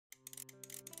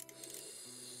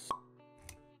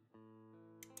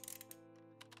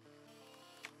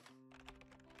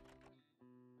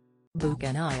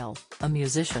Buka Nile, a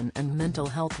musician and mental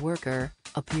health worker,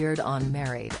 appeared on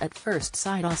Married at First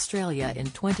Sight Australia in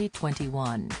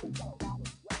 2021.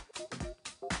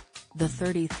 The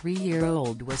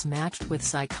 33-year-old was matched with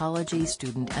psychology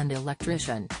student and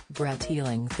electrician, Brett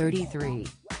Healing 33.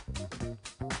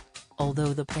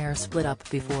 Although the pair split up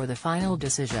before the final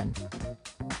decision.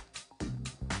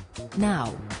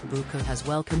 Now, Buka has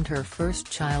welcomed her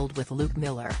first child with Luke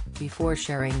Miller, before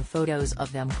sharing photos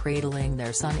of them cradling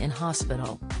their son in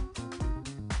hospital.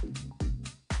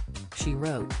 She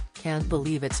wrote, "Can't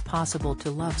believe it's possible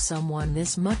to love someone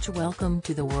this much. Welcome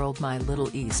to the world, my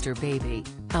little Easter baby."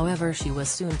 However, she was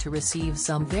soon to receive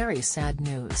some very sad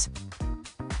news.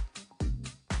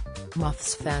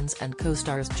 MUFS fans and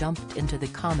co-stars jumped into the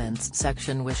comments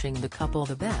section wishing the couple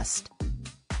the best.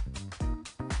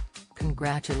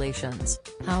 "Congratulations,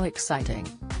 how exciting.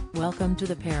 Welcome to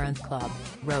the parent club,"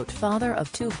 wrote father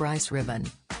of two Bryce Riven.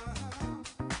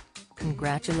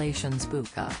 "Congratulations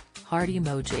Buka, heart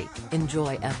emoji,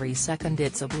 enjoy every second,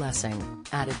 it's a blessing,"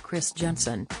 added Chris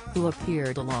Jensen, who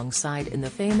appeared alongside in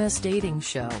the famous dating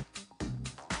show.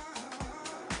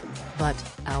 But,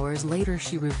 hours later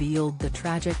she revealed the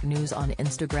tragic news on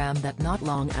Instagram that not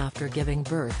long after giving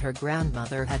birth her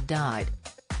grandmother had died.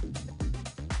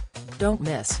 Don't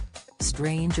miss.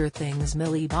 Stranger Things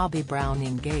Millie Bobby Brown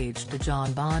engaged to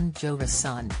Jon Bon Jovi's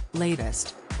son.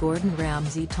 Latest, Gordon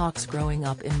Ramsay talks growing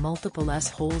up in multiple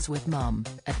S-holes with mum.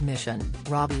 Admission,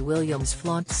 Robbie Williams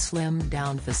flaunts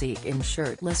slimmed-down physique in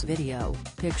shirtless video.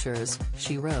 Pictures,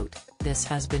 she wrote, "This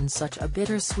has been such a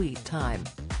bittersweet time.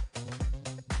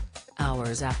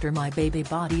 Hours after my baby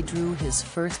body drew his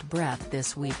first breath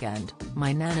this weekend,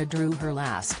 my nana drew her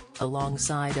last,"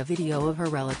 alongside a video of her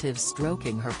relatives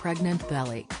stroking her pregnant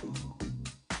belly.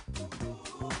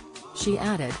 She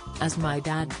added, "As my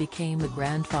dad became a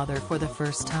grandfather for the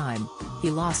first time,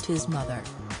 he lost his mother.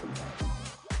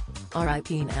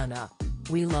 R.I.P. Nana.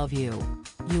 We love you.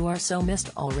 You are so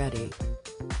missed already."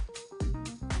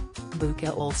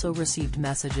 Buka also received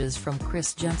messages from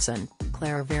Chris Jensen,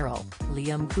 Claire Verrill,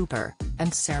 Liam Cooper,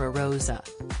 and Sarah Rosa.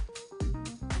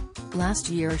 Last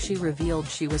year she revealed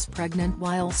she was pregnant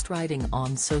whilst writing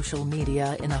on social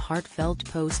media in a heartfelt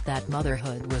post that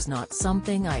motherhood was not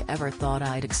something I ever thought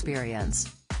I'd experience.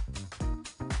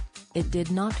 "It did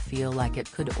not feel like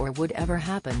it could or would ever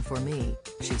happen for me,"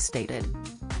 she stated.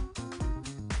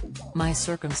 "My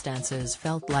circumstances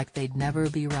felt like they'd never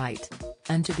be right.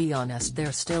 And to be honest,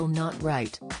 they're still not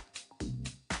right."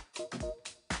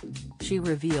 She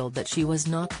revealed that she was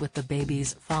not with the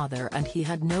baby's father and he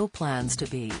had no plans to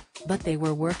be, but they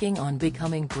were working on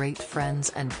becoming great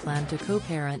friends and plan to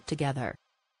co-parent together.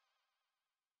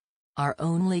 "Our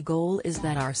only goal is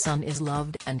that our son is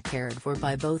loved and cared for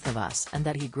by both of us and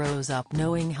that he grows up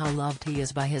knowing how loved he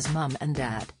is by his mum and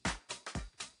dad."